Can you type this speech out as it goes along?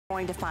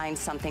Going to find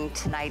something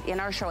tonight in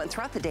our show and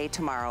throughout the day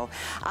tomorrow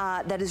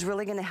that is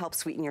really going to help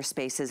sweeten your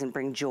spaces and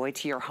bring joy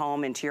to your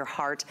home and to your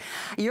heart.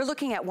 You're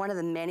looking at one of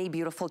the many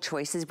beautiful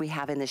choices we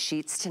have in the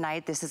sheets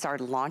tonight. This is our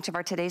launch of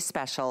our today's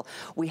special.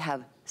 We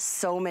have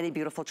so many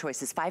beautiful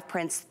choices, 5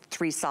 prints,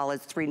 3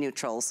 solids, 3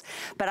 neutrals.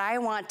 But I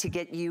want to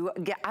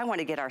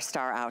get our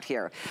star out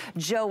here.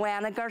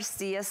 Joanna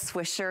Garcia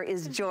Swisher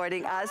is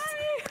joining us.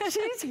 Hi.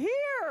 She's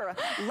here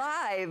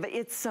live.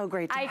 It's so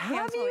great to have you. I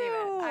can't believe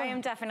it. I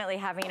am definitely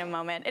having a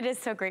moment. It is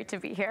so great to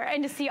be here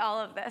and to see all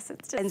of this.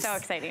 It's just so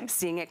exciting.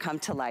 Seeing it come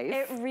to life.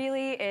 It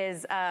really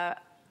is a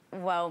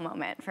whoa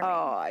moment for me.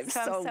 Oh, I'm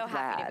so glad.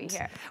 Happy to be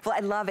here. Well,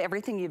 I love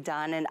everything you've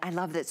done, and I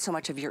love that so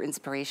much of your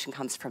inspiration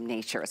comes from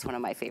nature. It's one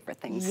of my favorite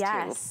things, too.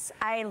 Yes,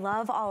 I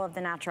love all of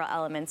the natural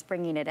elements,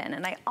 bringing it in,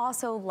 and I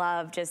also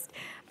love just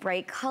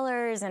bright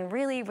colors, and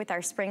really with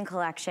our spring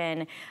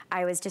collection,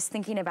 I was just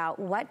thinking about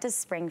what does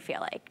spring feel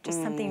like?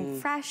 Just something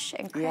fresh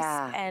and crisp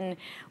and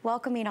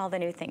welcoming all the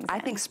new things I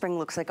think spring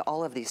looks like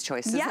all of these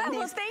choices. Yeah,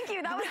 well, thank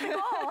you. That was the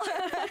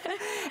goal.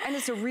 And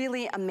it's a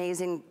really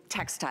amazing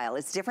textile.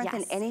 It's different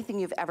than anything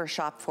you've ever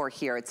shopped for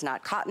here. It's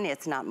not cotton,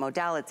 it's not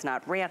modal, it's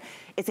not rayon.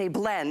 It's a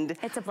blend.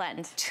 It's a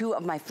blend. 2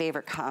 of my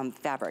favorite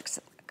fabrics,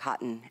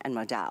 cotton and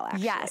modal,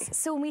 actually. Yes,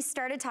 so when we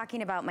started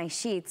talking about my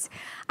sheets,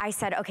 I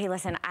said, okay,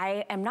 listen,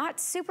 I am not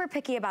super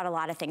picky about a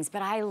lot of things,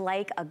 but I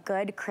like a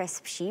good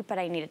crisp sheet, but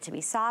I need it to be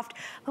soft.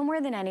 But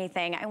more than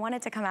anything, I want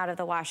it to come out of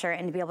the washer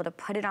and to be able to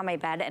put it on my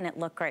bed and it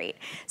look great.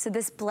 So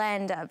this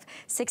blend of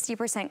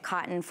 60%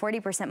 cotton,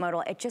 40%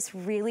 modal, it just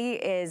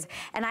really is,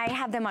 and I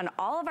have them on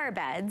all of our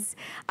beds,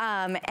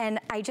 and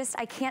I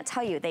can't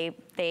tell you,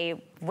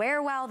 they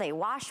wear well, they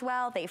wash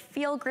well, they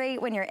feel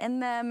great when you're in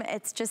them.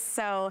 It's just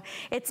so,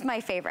 it's my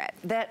favorite.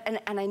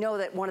 And I know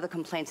that one of the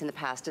complaints in the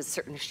past is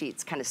certain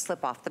sheets kind of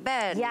slip off the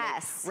bed.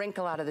 Yes. And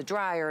wrinkle out of the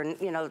dryer, and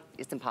you know,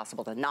 it's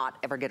impossible to not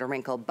ever get a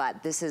wrinkle,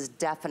 but this is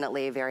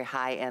definitely a very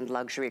high-end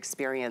luxury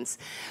experience.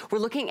 We're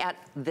looking at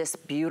this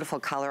beautiful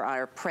color,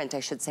 or print, I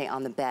should say,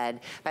 on the bed.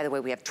 By the way,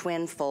 we have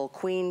twin, full,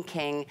 queen,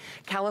 king,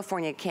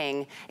 California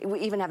king. We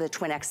even have the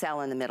twin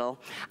XL in the middle.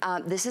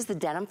 This is the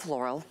denim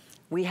floral.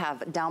 We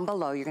have down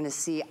below, you're gonna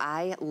see,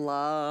 I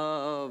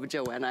love,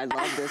 Joanna, I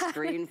love this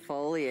green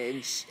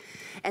foliage.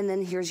 And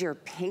then here's your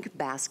pink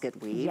basket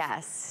weave.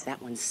 Yes.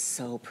 That one's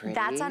so pretty.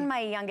 That's on my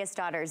youngest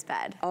daughter's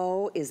bed.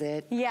 Oh, is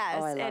it? Yes,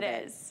 oh, I love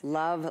it is.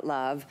 Love,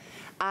 love.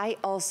 I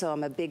also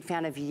am a big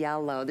fan of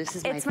yellow. This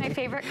is my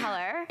favorite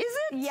color. Is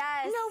it?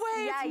 Yes.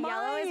 No way, yeah, it's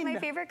yellow is my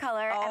favorite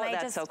color. Oh, and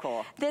that's so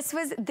cool. This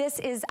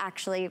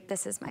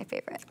is my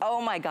favorite.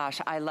 Oh my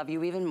gosh, I love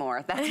you even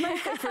more. That's my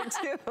favorite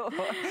too.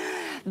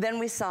 Then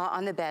we saw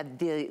on the bed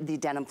the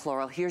denim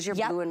floral. Here's your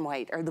blue and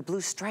white, or the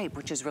blue stripe,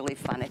 which is really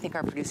fun. I think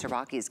our producer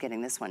Rocky is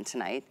getting this one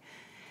tonight.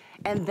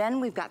 And then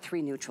we've got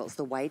 3 neutrals,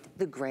 the white,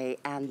 the gray,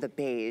 and the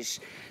beige.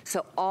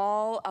 So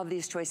all of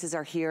these choices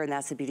are here, and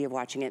that's the beauty of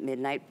watching at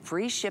midnight.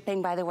 Free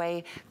shipping, by the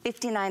way,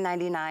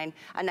 $59.99,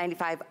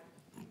 $95.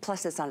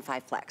 Plus it's on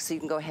 5 flex. So you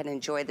can go ahead and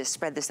enjoy this,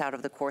 spread this out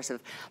over the course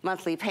of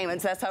monthly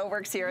payments. That's how it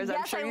works here, as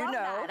I'm sure you know.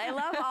 That. I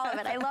love all of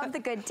it. I love the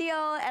good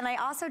deal, and I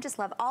also just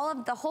love all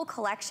of the whole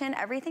collection.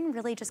 Everything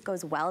really just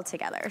goes well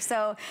together.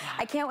 So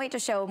I can't wait to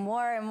show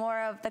more and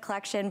more of the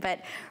collection,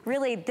 but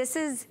really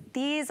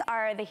these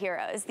are the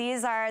heroes.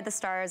 These are the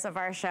stars of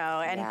our show,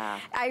 and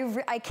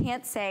I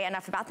can't say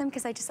enough about them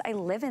because I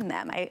live in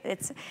them.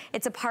 It's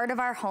a part of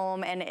our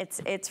home, and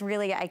it's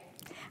really,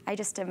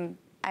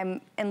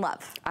 I'm in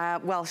love.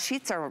 Well,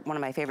 sheets are one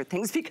of my favorite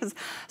things because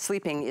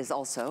sleeping is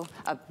also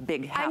a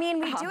big hobby. I mean,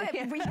 we do it.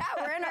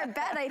 We're in our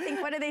bed, I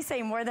think, what do they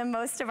say, more than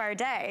most of our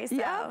day.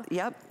 So.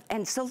 Yep.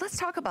 And so let's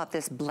talk about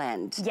this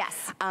blend.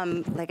 Yes.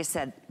 Like I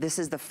said, this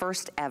is the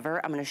first ever.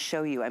 I'm going to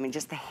show you, I mean,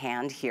 just the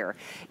hand here.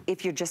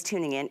 If you're just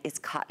tuning in, it's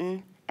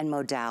cotton and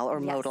modal,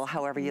 or modal,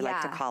 however you like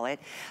to call it.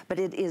 But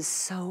it is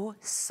so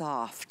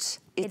soft.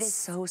 It's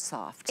so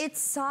soft. It's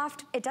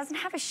soft. It doesn't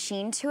have a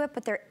sheen to it,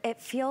 but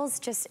it feels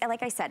just,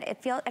 like I said,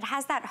 it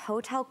has that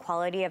hotel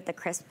quality of the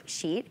crisp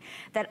sheet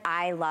that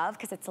I love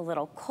because it's a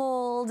little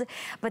cold,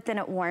 but then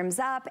it warms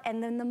up,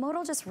 and then the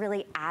modal just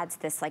really adds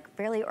this like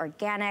really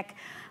organic,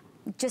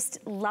 just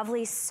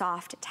lovely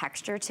soft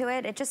texture to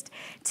it. It just,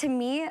 to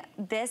me,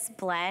 this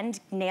blend,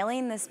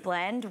 nailing this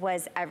blend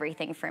was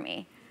everything for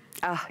me.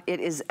 It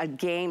is a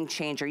game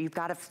changer. You've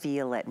got to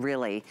feel it,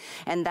 really.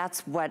 And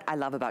that's what I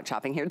love about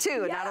shopping here,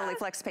 too. Not only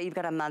FlexPay, you've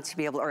got a month to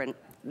be able, or a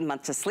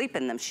month to sleep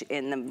in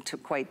them,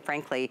 quite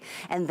frankly,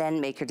 and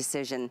then make your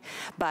decision.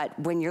 But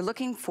when you're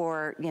looking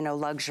for, you know,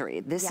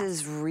 luxury, this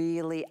is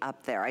really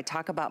up there. I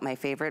talk about my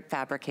favorite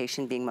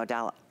fabrication being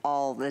modal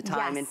all the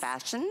time in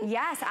fashion.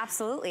 Yes,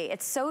 absolutely.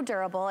 It's so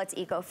durable. It's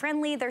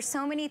eco-friendly. There's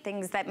so many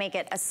things that make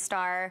it a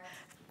star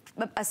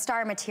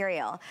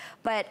material,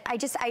 but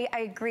I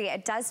agree,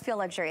 it does feel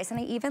luxurious. And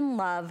I even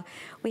love,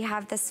 we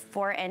have this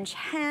 4-inch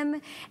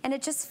hem, and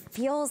it just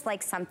feels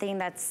like something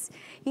that's,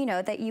 you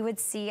know, that you would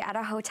see at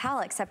a hotel,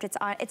 except it's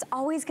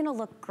always gonna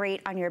look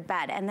great on your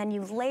bed. And then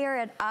you layer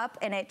it up,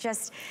 and it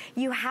just,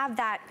 you have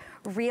that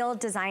real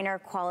designer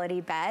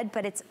quality bed,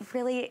 but it's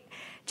really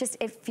just,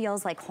 it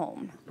feels like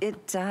home.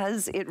 It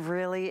does, it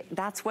really,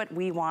 that's what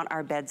we want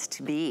our beds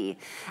to be,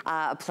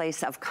 a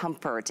place of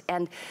comfort.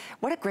 And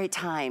what a great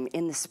time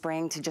in the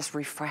spring to just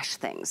refresh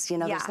things. You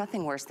know, there's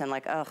nothing worse than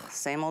like, ugh,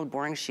 same old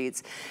boring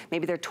sheets.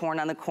 Maybe they're torn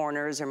on the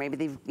corners, or maybe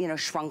they've, you know,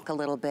 shrunk a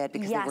little bit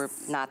because they were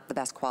not the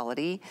best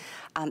quality.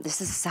 This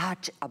is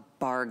such a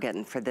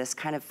bargain for this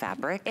kind of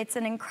fabric. It's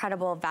an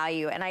incredible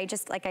value. And I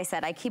just, like I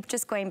said, I keep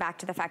just going back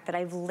to the fact that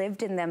I've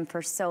lived in them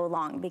for so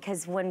long,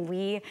 because when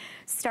we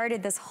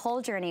started this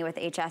whole journey with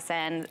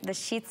HSN, the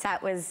sheet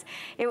set was,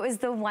 it was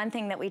the one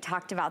thing that we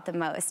talked about the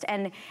most.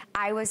 And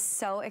I was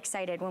so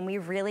excited when we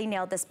really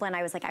nailed this blend.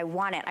 I was like, I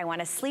want it. I want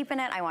to sleep in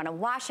it. I want to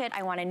wash it.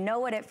 I want to know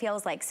what it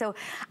feels like. So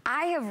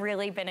I have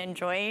really been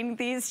enjoying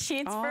these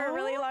sheets for a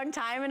really long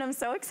time, and I'm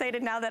so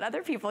excited now that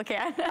other people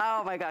can.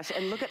 Oh my gosh,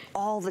 and look at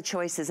all the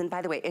choices. And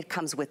by the way, it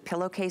comes with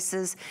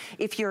pillowcases.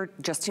 If you're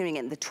just tuning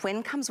in, the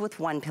twin comes with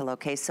one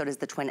pillowcase, so does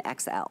the twin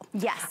XL.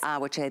 Yes.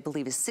 Which I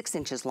believe is 6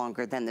 inches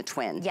longer than the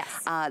twin.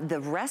 Yes. The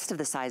rest of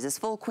the sizes,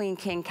 full queen,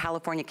 king,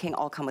 California king,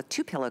 all come with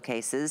 2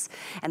 pillowcases.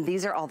 And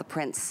these are all the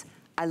prints.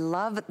 I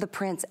love the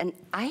prints, and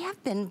I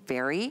have been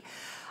very,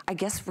 I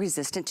guess,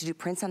 resistant to do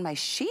prints on my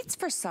sheets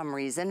for some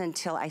reason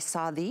until I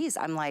saw these.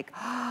 I'm like,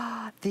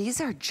 oh,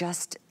 these are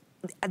just,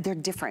 they're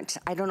different.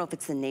 I don't know if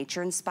it's the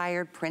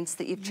nature-inspired prints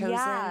that you've chosen.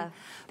 Yeah,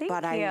 thank you.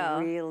 I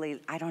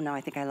really, I don't know,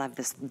 I think I love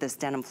this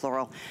denim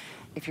floral.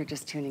 If you're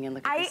just tuning in,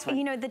 look at this one.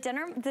 You know,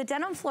 the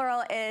denim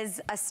floral is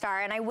a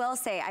star, and I will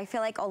say, I feel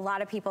like a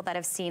lot of people that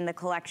have seen the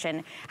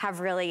collection have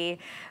really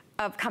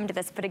come to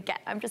this, but again,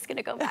 I'm just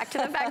gonna go back to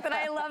the fact that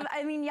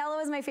I mean, yellow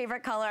is my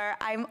favorite color.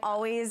 I'm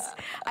always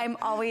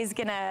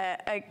gonna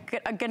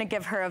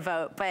give her a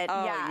vote, but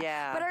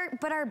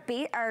But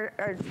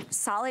our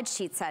solid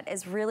sheet set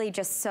is really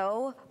just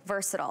so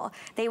versatile.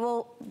 They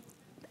will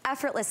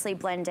effortlessly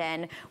blend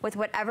in with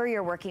whatever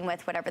you're working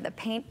with, whatever the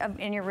paint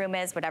in your room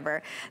is,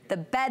 whatever the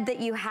bed that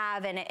you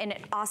have, and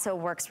it also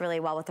works really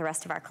well with the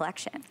rest of our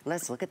collection.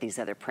 Let's look at these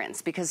other prints,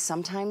 because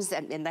sometimes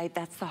at midnight,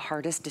 that's the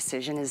hardest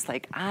decision, is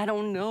like, I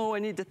don't know, I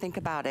need to think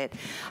about it.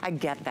 I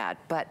get that,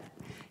 but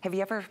have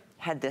you ever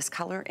had this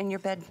color in your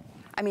bed?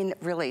 I mean,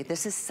 really,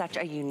 this is such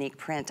a unique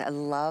print. I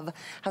love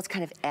how it's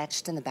kind of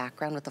etched in the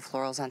background with the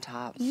florals on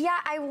top. Yeah,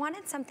 I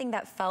wanted something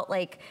that felt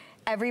like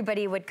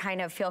everybody would kind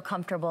of feel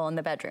comfortable in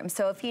the bedroom.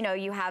 So if, you know,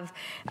 you have,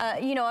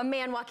 you know, a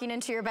man walking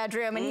into your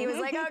bedroom and he was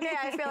like, okay,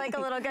 I feel like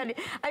a little good.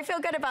 I feel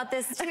good about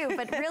this too.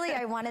 But really,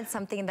 I wanted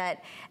something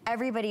that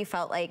everybody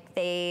felt like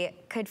they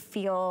could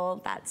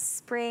feel that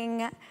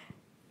spring,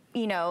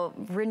 you know,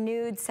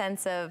 renewed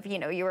sense of, you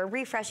know, you were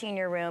refreshing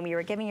your room, you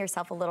were giving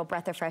yourself a little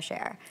breath of fresh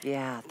air.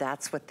 Yeah,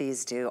 that's what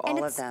these do,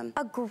 all of them.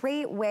 A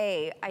great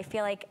way, I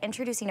feel like,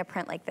 introducing a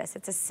print like this.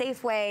 It's a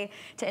safe way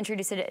to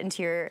introduce it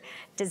into your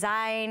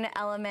design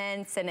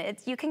elements, and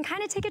you can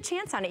kind of take a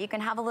chance on it. You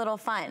can have a little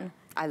fun.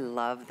 I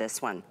love this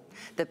one.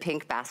 The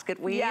pink basket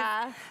weave.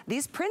 Yeah.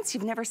 These prints,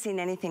 you've never seen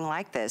anything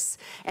like this.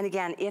 And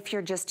again, if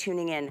you're just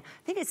tuning in,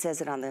 I think it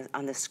says it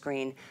on the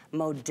screen,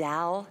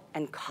 modal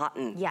and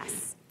cotton.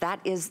 Yes. That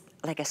is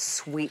like a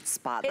sweet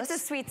spot. It's a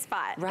sweet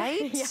spot.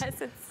 Right? Yes,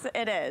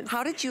 it is.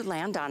 How did you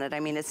land on it? I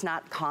mean, it's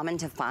not common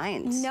to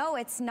find. No,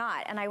 it's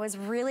not. And I was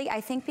really,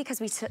 I think because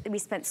we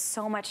spent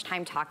so much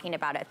time talking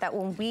about it, that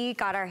when we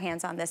got our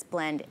hands on this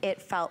blend,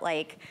 it felt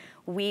like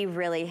we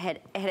really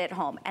hit it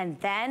home. And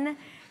then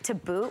to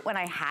boot, when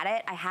I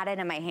had it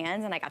in my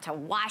hands and I got to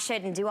wash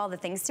it and do all the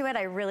things to it,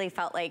 I really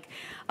felt like,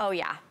 oh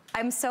yeah,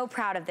 I'm so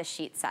proud of the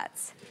sheet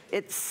sets.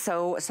 It's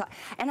so,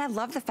 and I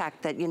love the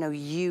fact that, you know,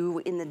 you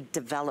in the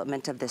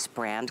development of this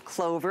brand,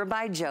 Clover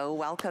by Jo,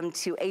 welcome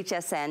to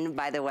HSN,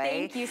 by the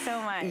way. Thank you so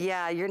much.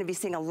 Yeah, you're gonna be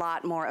seeing a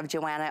lot more of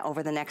Joanna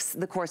over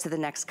the course of the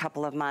next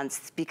couple of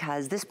months,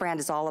 because this brand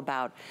is all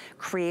about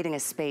creating a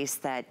space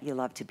that you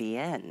love to be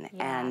in,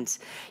 and,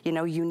 you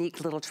know,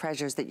 unique little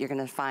treasures that you're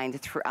gonna find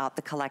throughout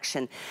the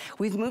collection.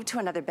 We've moved to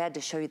another bed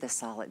to show you the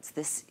solids.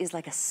 This is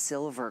like a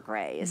silver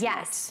gray, isn't it?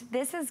 Yes,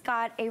 this has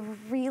got a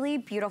really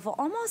beautiful,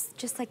 almost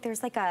just like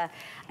there's like a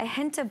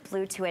hint of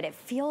blue to it. It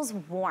feels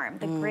warm.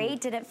 The gray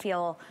didn't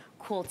feel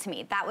cool to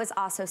me. That was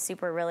also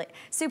super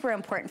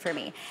important for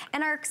me.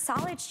 And our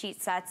solid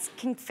sheet sets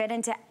can fit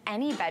into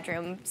any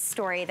bedroom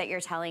story that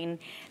you're telling.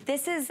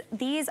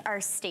 These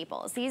are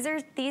staples. These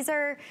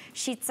are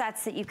sheet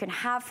sets that you can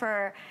have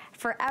for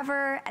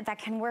forever, that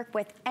can work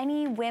with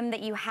any whim that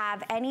you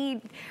have,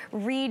 any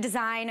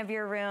redesign of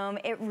your room.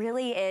 It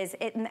really is,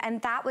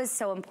 and that was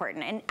so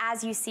important. And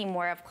as you see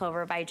more of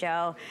Clover by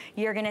Jo,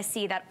 you're gonna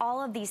see that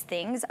all of these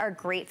things are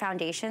great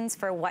foundations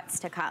for what's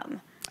to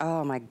come.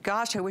 Oh my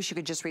gosh, I wish you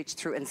could just reach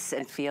through and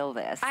feel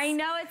this. I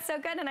know, it's so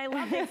good, and I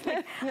love it. It's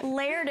like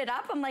layered it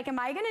up. I'm like, am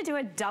I gonna do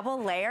a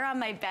double layer on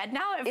my bed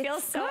now? It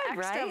feels so good,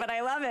 extra, right? but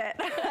I love it.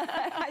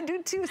 I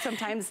do too.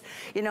 Sometimes,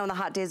 you know, in the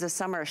hot days of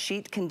summer, a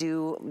sheet can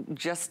do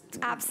just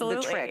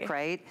the trick,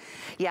 right?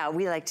 Yeah,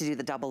 we like to do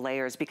the double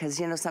layers because,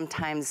 you know,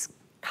 sometimes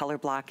color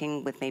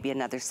blocking with maybe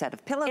another set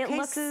of pillowcases. It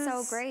looks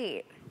so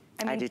great.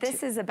 I mean,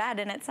 this is a bed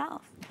in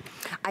itself.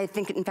 I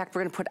think, in fact,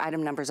 we're gonna put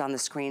item numbers on the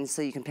screen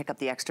so you can pick up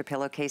the extra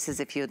pillowcases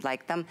if you'd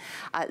like them.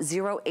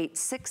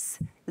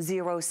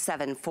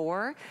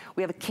 086074.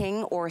 We have a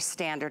king or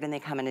standard, and they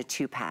come in a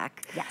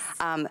 2-pack. Yes.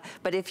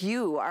 But if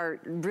you are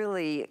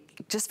really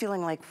just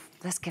feeling like,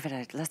 let's give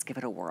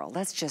it a whirl.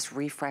 Let's just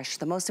refresh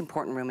the most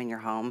important room in your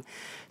home.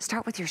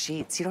 Start with your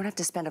sheets. You don't have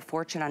to spend a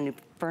fortune on new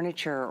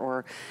furniture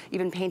or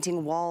even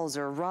painting walls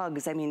or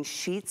rugs. I mean,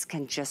 sheets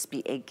can just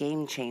be a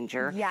game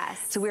changer.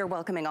 Yes. So we are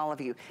welcoming all of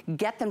you.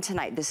 Get them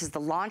tonight. This is the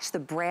launch, the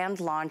brand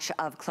launch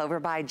of Clover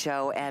by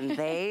Joe, and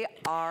they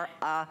are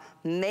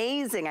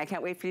amazing. I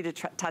can't wait for you to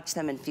touch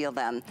them and feel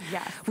them.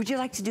 Yes. Would you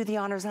like to do the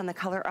honors on the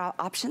color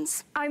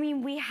options? I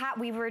mean,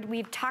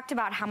 we've talked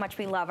about how much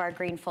we love our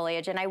green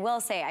foliage, and I will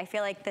say, I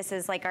feel like this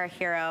is like our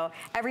hero.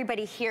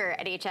 Everybody here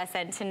at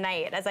HSN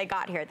tonight, as I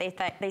got here,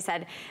 they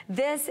said,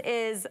 this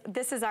is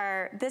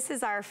our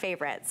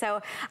favorite.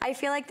 So I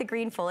feel like the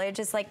green foliage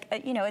is like,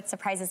 you know, it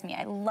surprises me.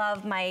 I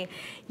love my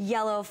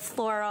yellow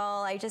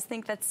floral. I just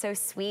think that's so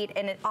sweet,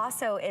 and it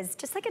also is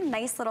just like a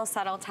nice little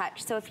subtle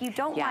touch. So if you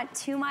don't want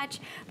too much,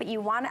 but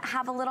you want to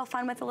have a little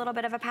fun with a little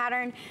bit of a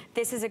pattern,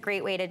 this is a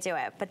great way to do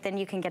it. But then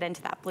you can get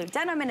into that blue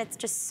denim, and it's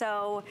just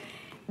so,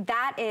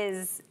 that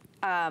is,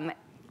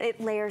 it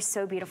layers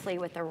so beautifully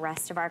with the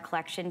rest of our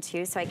collection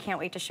too, so I can't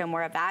wait to show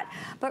more of that.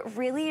 But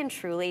really and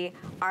truly,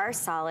 our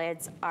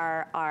solids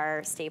are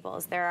our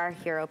staples. They're our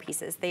hero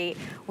pieces.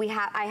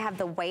 I have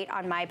the white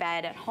on my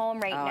bed at home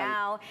right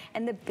now,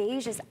 and the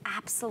beige is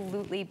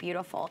absolutely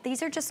beautiful.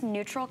 These are just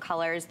neutral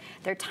colors.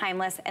 They're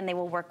timeless, and they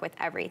will work with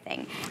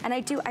everything. And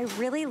I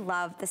really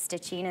love the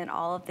stitching and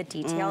all of the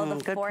detail.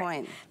 Good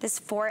point. This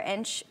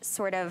 4-inch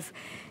sort of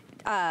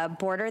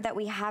border that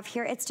we have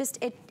here, it's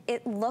just,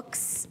 it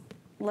looks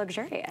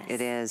luxurious.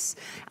 It is.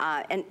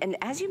 And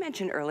as you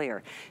mentioned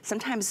earlier,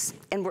 sometimes,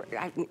 and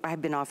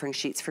I've been offering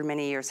sheets for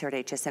many years here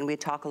at HSN, we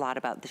talk a lot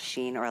about the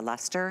sheen or a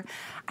luster.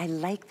 I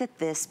like that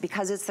this,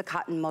 because it's the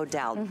cotton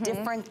modal,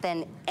 different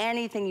than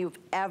anything you've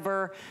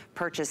ever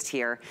purchased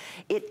here.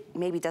 It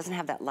maybe doesn't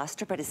have that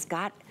luster, but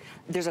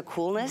there's a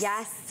coolness.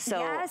 Yes, so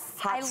yes.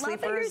 hot I love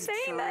sleepers that you're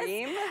saying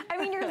dream. this. I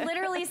mean, you're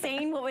literally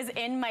saying what was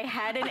in my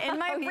head and in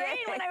my brain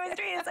when I was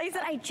doing this. I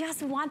said, I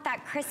just want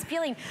that crisp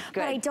feeling,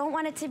 but I don't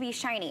want it to be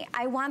shiny.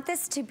 I want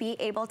this to be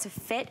able to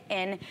fit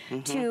in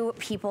to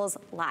people's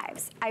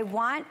lives. I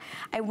want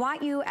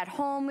you at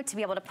home to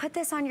be able to put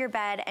this on your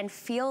bed and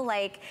feel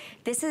like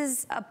this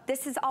is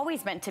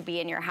always meant to be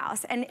in your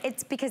house. And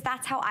it's because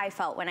that's how I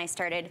felt when I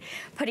started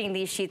putting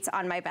these sheets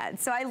on my bed.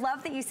 So I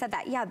love that you said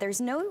that. Yeah, there's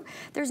not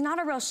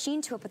a real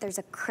sheen to it, but there's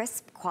a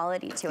crisp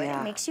quality to it.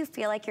 It makes you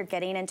feel like you're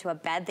getting into a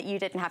bed that you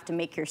didn't have to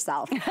make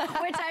yourself. Which,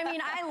 I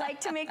mean, I like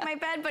to make my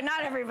bed, but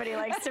not everybody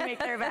likes to make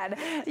their bed.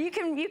 You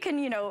can,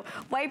 you know,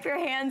 wipe your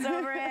hands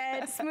over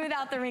it, smooth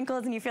out the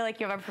wrinkles, and you feel like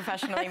you have a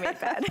professionally made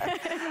bed.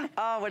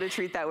 Oh, what a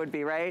treat that would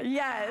be, right?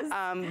 Yes.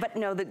 But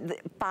no, the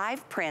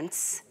 5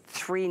 prints,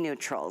 3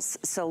 neutrals.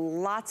 So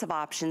lots of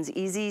options,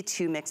 easy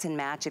to mix and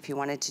match if you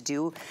wanted to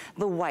do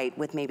the white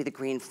with maybe the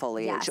green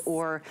foliage,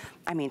 or,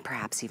 I mean,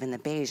 perhaps even the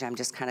beige. I'm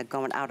just kind of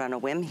going out on a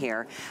whim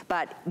here.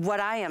 But what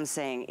I am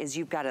saying is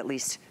you've got to at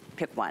least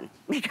pick one,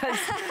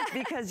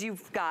 because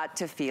you've got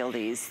to feel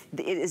these.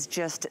 It is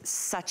just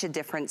such a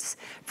difference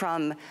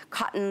from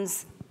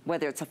cottons,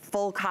 whether it's a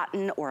full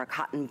cotton or a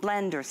cotton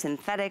blend or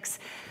synthetics.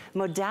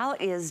 Modal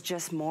is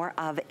just more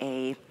of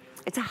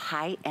it's a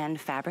high-end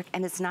fabric,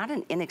 and it's not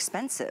an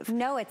inexpensive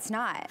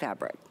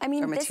fabric. I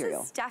mean, or material.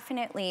 This is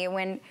definitely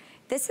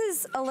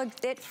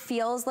it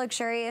feels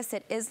luxurious,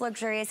 it is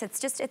luxurious.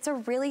 It's a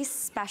really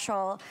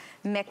special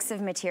mix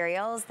of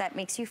materials that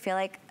makes you feel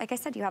like I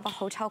said, you have a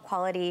hotel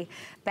quality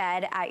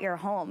bed at your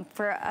home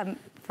for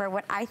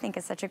what I think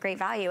is such a great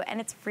value. And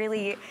it's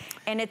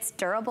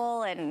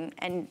durable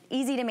and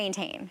easy to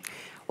maintain.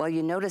 Well,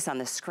 you notice on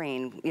the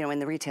screen, you know, in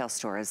the retail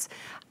stores,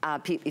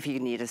 if you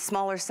need a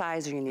smaller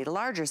size or you need a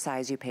larger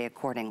size, you pay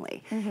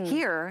accordingly.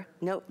 Here,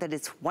 note that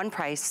it's one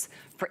price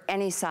for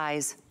any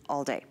size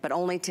all day, but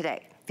only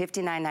today.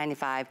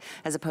 $59.95,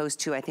 as opposed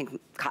to, I think,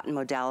 cotton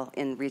modal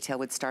in retail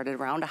would start at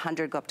around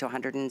 100, go up to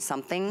 100 and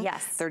something.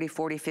 Yes. 30,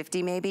 40,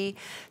 50 maybe.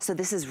 So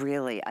this is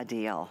really a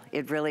deal.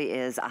 It really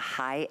is a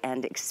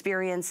high-end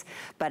experience,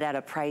 but at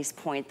a price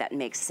point that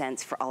makes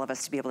sense for all of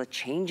us to be able to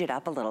change it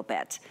up a little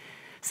bit.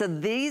 So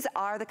these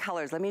are the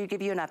colors. Let me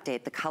give you an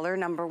update. The color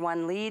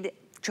 #1 lead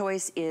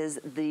choice is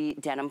the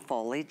denim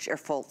foliage, or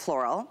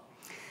floral,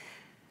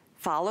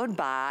 followed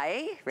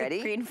by, ready?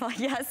 The green foliage,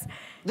 yes.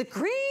 The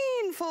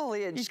green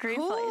foliage, green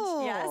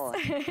foliage,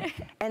 yes.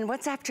 And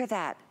what's after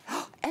that?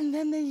 And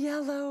then the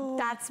yellow.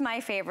 That's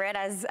my favorite,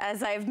 as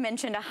I've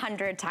mentioned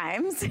 100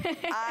 times.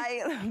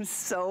 I am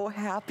so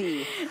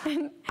happy.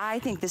 I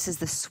think this is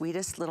the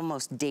sweetest, little,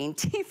 most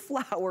dainty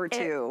flower,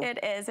 too.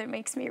 It is. It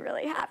makes me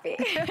really happy.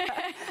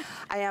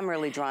 I am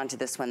really drawn to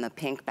this one, the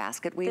pink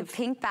basket weave. The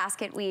pink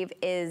basket weave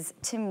is,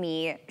 to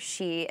me,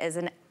 she is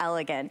an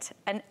elegant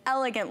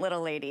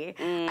little lady.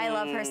 I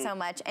love her so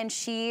much. And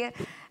she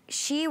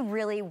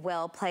really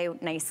will play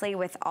nicely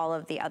with all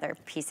of the other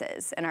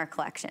pieces in our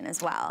collection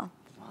as well.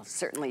 Well, Well,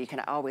 certainly you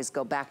can always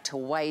go back to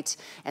white,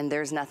 and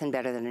there's nothing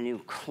better than a new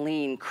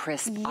clean,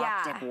 crisp,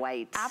 optic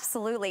white.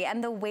 Absolutely,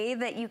 and the way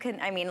that you can,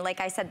 I mean, like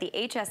I said, the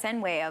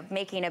HSN way of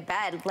making a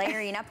bed,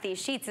 layering up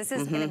these sheets, this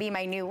is gonna be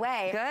my new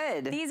way.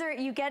 Good. These are,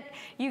 you get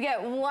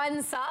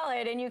one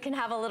solid and you can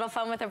have a little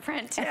fun with a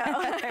print too.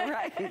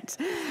 Right.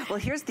 Well,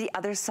 here's the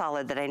other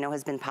solid that I know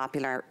has been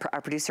popular. Our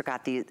producer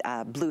got the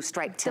blue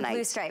stripe tonight. The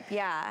blue stripe,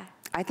 yeah.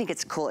 I think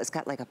it's cool. It's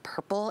got like a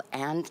purple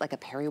and like a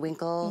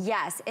periwinkle.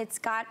 Yes, it's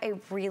got a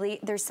really,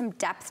 there's some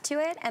depth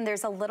to it, and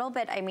there's a little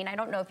bit, I mean, I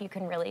don't know if you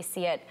can really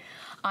see it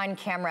on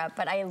camera,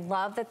 but I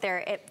love that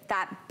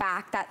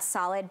that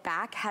solid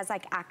back has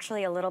like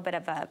actually a little bit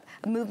of a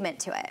movement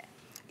to it.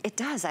 It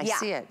does, I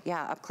see it,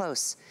 yeah, up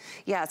close.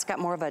 Yeah, it's got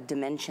more of a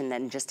dimension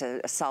than just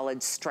a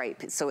solid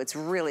stripe. So it's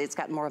really, it's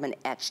got more of an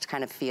etched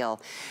kind of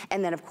feel.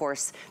 And then of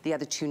course, the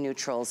other two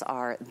neutrals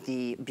are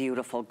the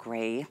beautiful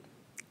gray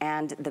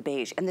and the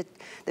beige. And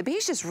the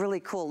beige is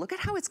really cool. Look at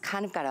how it's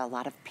kind of got a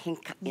lot of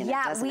pink in it,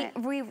 doesn't it?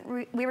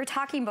 Yeah, we were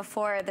talking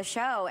before the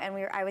show,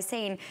 and I was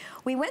saying,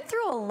 we went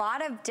through a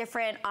lot of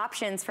different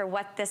options for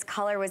what this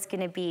color was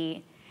gonna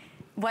be,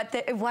 what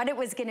it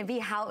was gonna be,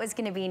 how it was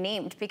gonna be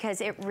named, because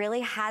it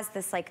really has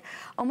this like,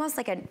 almost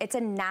like it's a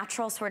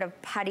natural sort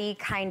of putty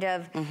kind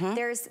of,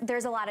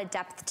 there's a lot of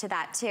depth to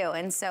that too.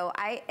 And so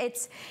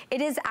it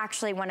is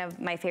actually one of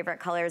my favorite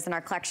colors in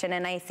our collection,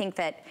 and I think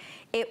that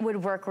it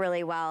would work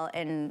really well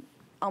in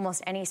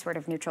almost any sort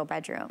of neutral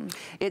bedroom.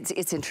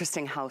 It's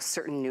interesting how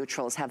certain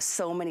neutrals have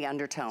so many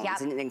undertones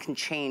and can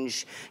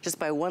change just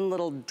by one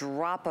little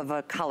drop of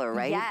a color,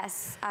 right?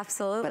 Yes,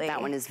 absolutely. But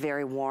that one is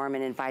very warm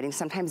and inviting.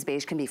 Sometimes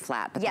beige can be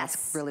flat, but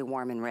that's really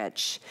warm and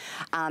rich.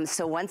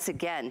 So once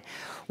again,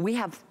 we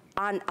have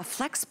on a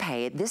flex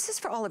pay, this is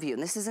for all of you,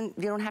 and this isn't,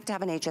 you don't have to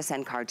have an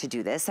HSN card to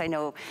do this. I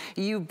know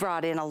you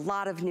brought in a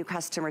lot of new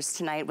customers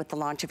tonight with the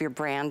launch of your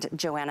brand,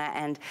 Joanna,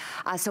 and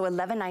so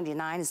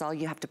 $11.99 is all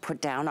you have to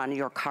put down on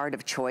your card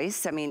of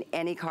choice. I mean,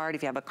 any card,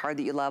 if you have a card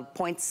that you love,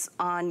 points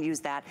on, use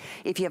that.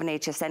 If you have an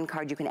HSN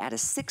card, you can add a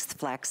 6th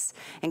flex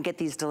and get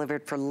these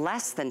delivered for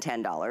less than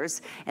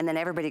 $10, and then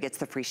everybody gets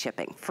the free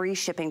shipping. Free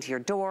shipping to your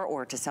door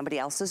or to somebody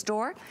else's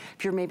door.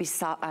 If you're maybe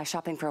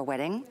shopping for a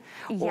wedding.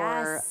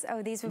 Yes,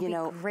 oh, these would be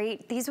great.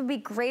 These would be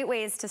great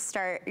ways to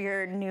start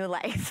your new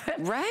life.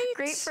 Right?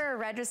 Great for a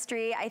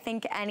registry. I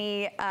think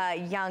any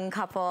young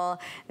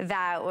couple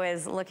that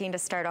was looking to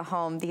start a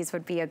home, these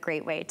would be a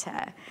great way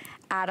to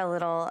add a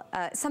little,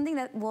 something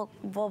that will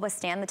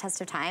withstand the test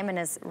of time and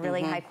is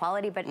really high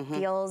quality, but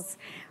feels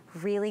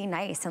really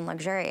nice and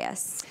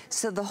luxurious.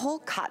 So the whole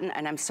cotton,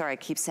 and I'm sorry I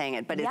keep saying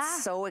it, but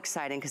it's so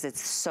exciting because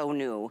it's so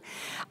new.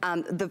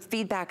 The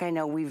feedback I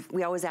know,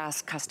 we always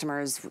ask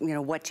customers, you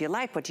know, what do you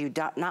like, what do you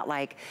not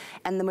like?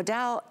 And the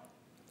Modal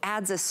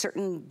adds a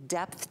certain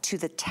depth to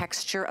the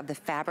texture of the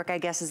fabric, I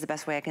guess is the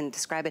best way I can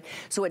describe it,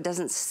 so it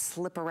doesn't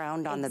slip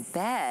around on the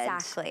bed.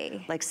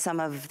 Exactly. Like some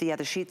of the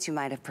other sheets you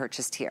might have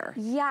purchased here.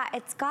 Yeah,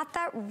 it's got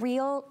that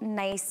real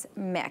nice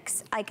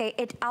mix.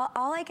 Like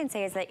all I can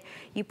say is that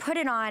you put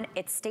it on,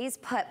 it stays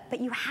put,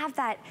 but you have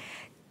that,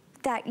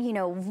 you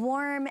know,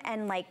 warm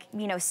and like,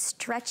 you know,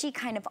 stretchy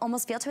kind of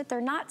almost feel to it.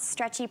 They're not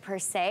stretchy per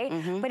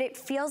se, but it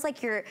feels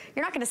like you're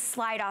not gonna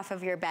slide off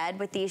of your bed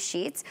with these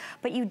sheets,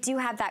 but you do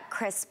have that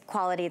crisp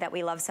quality that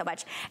we love so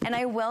much. And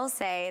I will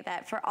say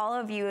that for all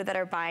of you that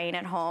are buying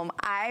at home,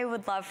 I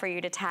would love for you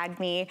to tag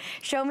me,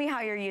 show me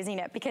how you're using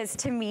it, because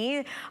to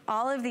me,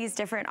 all of these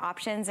different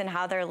options and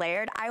how they're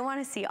layered, I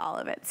wanna see all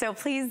of it. So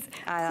please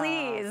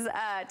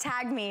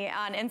tag me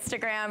on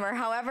Instagram or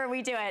however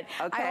we do it.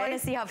 I wanna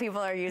see how people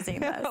are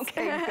using this.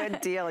 Okay,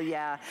 good deal,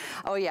 yeah.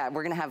 Oh yeah,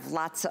 we're gonna have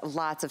lots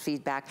of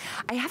feedback.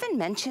 I haven't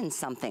mentioned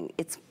something.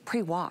 It's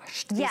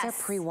pre-washed. These are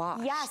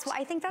pre-washed. Yes, well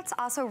I think that's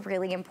also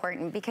really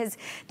important because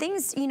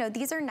things, you know,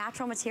 these are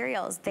natural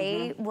materials.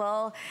 They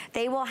will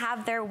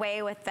have their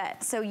way with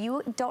it. So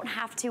you don't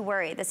have to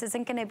worry. This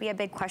isn't gonna be a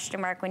big question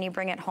mark when you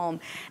bring it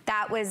home.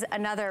 That was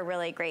another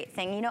really great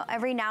thing. You know,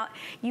 every now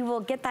you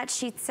will get that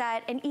sheet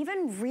set, and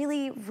even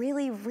really,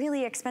 really,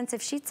 really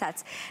expensive sheet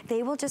sets,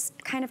 they will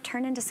just kind of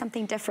turn into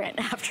something different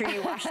after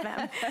you wash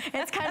them.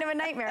 It's kind of a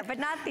nightmare, but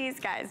not these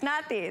guys,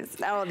 not these.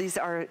 Oh, these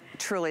are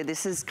truly,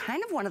 this is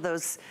kind of one of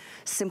those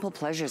simple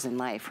pleasures in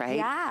life, right?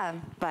 Yeah.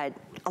 But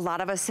a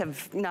lot of us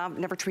have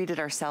never treated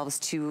ourselves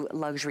to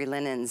luxury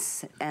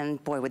linens,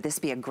 and boy, would this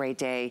be a great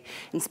day,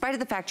 in spite of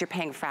the fact you're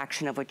paying a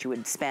fraction of what you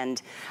would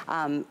spend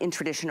in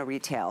traditional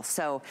retail.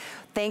 So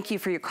thank you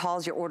for your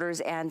calls, your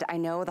orders, and I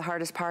know the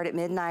hardest part at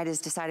midnight is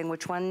deciding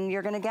which one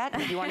you're gonna get.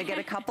 If you wanna get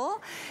a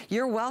couple,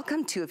 you're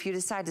welcome to. If you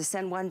decide to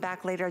send one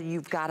back later,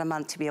 you've got a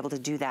month to be able to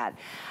do that.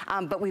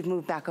 But we've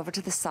moved back over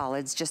to the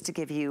solids just to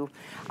give you,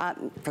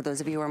 for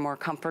those of you who are more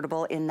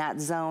comfortable in that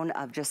zone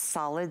of just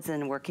solids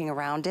and working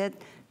around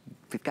it,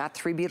 we've got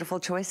 3 beautiful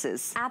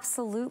choices.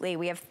 Absolutely.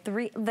 We have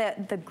 3,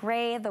 the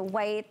gray, the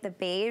white, the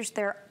beige,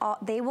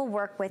 they will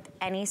work with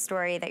any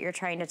story that you're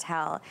trying to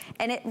tell.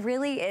 And it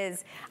really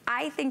is,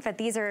 I think that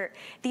these are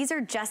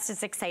just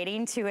as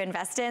exciting to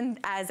invest in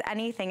as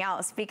anything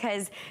else,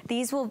 because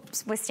these will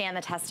withstand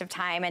the test of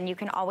time, and you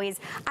can always,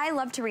 I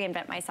love to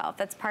reinvent myself.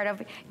 That's part of,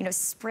 you know,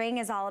 spring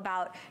is all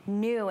about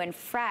new and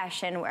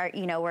fresh, and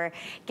we're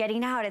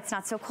getting out, it's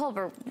not so cold,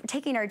 we're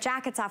taking our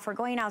jackets off, we're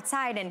going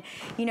outside, and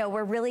you know,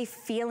 we're really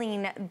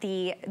feeling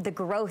the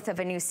growth of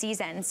a new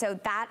season. So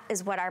that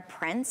is what our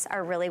prints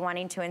are really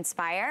wanting to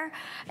inspire,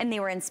 and they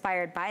were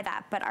inspired by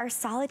that. But our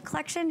solid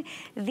collection,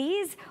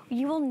 these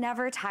you will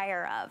never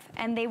tire of,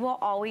 and they will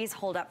always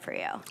hold up for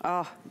you.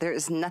 Oh, there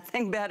is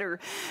nothing better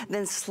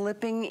than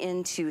slipping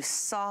into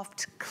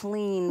soft,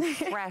 clean,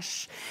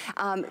 fresh.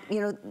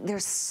 You know, they're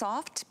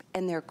soft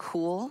and they're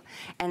cool,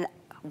 and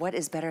what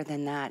is better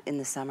than that in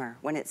the summer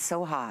when it's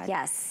so hot?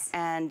 Yes.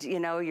 And you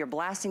know, you're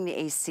blasting the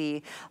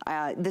AC.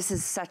 This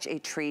is such a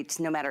treat,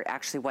 no matter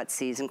actually what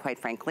season, quite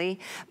frankly.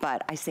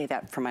 But I say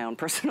that for my own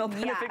personal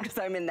benefit, because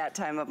I'm in that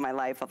time of my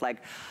life of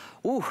like,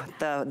 ooh,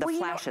 the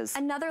flashes.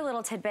 You know, another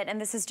little tidbit,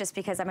 and this is just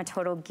because I'm a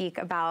total geek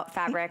about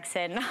fabrics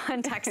and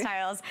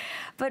textiles,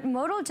 but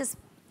Modal just,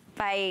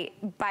 by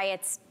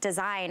its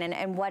design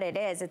and what it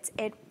is,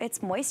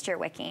 it's moisture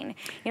wicking. You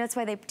know, that's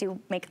why they do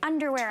make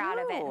underwear out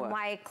of it, and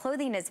why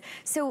clothing is.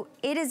 So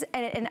it is,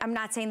 and I'm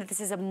not saying that this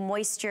is a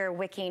moisture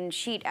wicking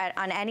sheet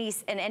in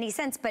any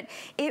sense, but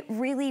it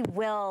really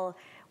will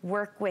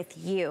work with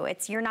you.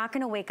 You're not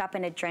gonna wake up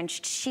in a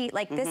drenched sheet.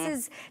 Like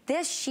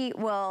this sheet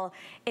will,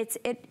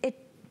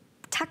 it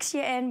tucks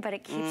you in, but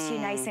it keeps you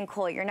nice and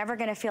cool. You're never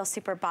gonna feel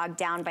super bogged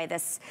down by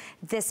this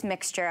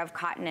mixture of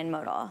cotton and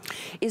Modal.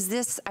 Is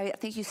this, I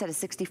think you said a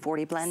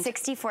 60-40 blend?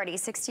 60-40,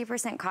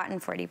 60% cotton,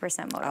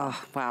 40% Modal.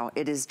 Oh, wow,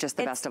 it is just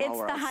the best of all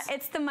worlds.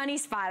 It's the money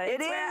spot.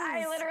 It is.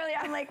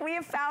 I'm like, we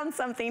have found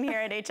something here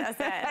at HSN.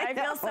 I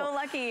feel so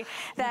lucky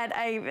that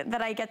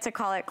I get to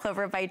call it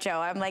Clover by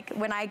Joe. I'm like,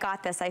 when I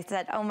got this, I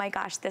said, oh my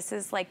gosh, this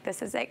is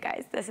it,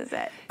 guys, this is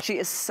it. She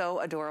is so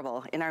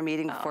adorable. In our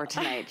meeting before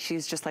tonight,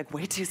 she's just like,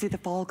 wait till you see the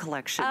fall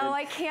collection. Oh,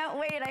 I can't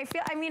wait.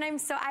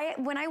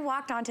 When I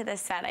walked onto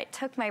this set, it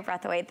took my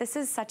breath away. This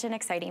is such an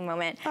exciting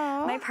moment.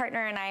 Aww. My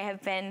partner and I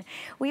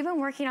we've been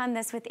working on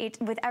this with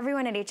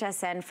everyone at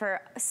HSN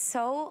for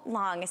so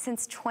long,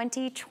 since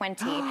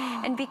 2020.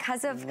 And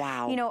because of,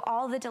 you know,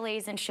 all the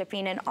delays in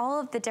shipping and all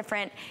of the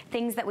different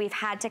things that we've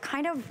had to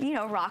kind of, you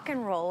know, rock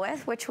and roll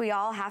with, which we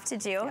all have to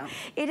do,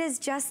 it is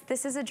just,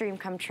 this is a dream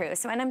come true.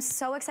 So, and I'm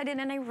so excited,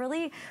 and I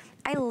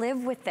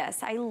live with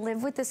this. I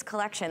live with this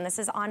collection. This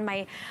is on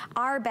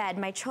our bed,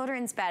 my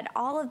children's bed.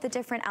 All of the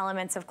different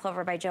elements of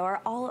Clover by Joe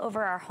are all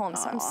over our home.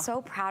 So I'm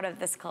so proud of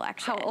this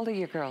collection. How old are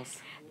your girls?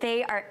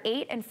 They are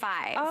 8 and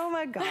 5. Oh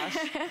my gosh.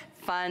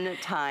 Fun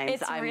times.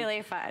 It's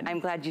really fun.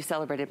 I'm glad you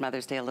celebrated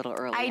Mother's Day a little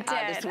early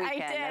this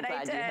weekend. I'm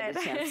glad you had a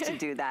chance to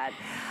do that.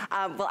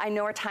 Well, I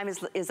know our time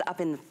is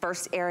up in the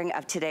first airing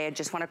of today. I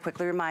just want to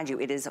quickly remind you,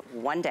 it is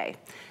one day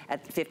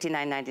at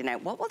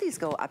 $59.99. What will these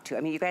go up to?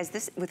 I mean, you guys,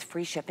 this with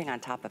free shipping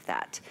on top of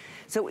that.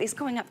 So it's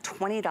going up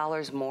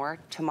 $20 more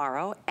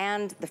tomorrow,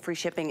 and the free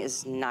shipping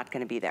is not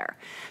going to be there.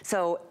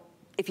 So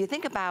if you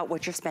think about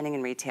what you're spending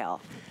in retail,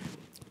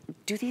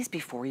 do these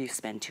before you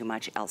spend too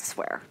much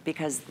elsewhere,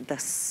 because the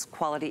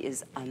quality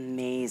is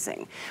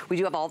amazing. We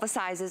do have all the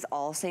sizes,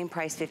 all same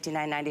price,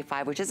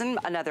 $59.95, which is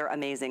another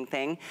amazing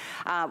thing.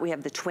 We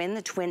have the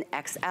twin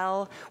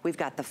XL. We've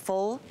got the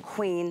full,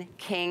 queen,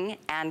 king,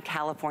 and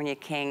California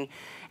king,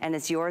 and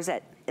it's yours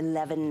at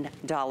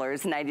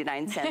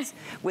 $11.99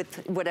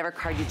 with whatever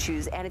card you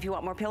choose. And if you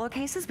want more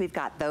pillowcases, we've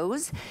got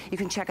those. You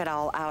can check it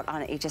all out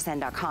on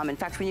hsn.com. In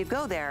fact, when you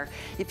go there,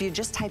 if you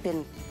just type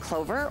in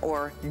Clover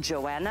or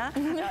Joanna,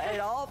 it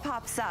all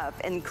pops up,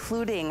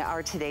 including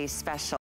our today's special.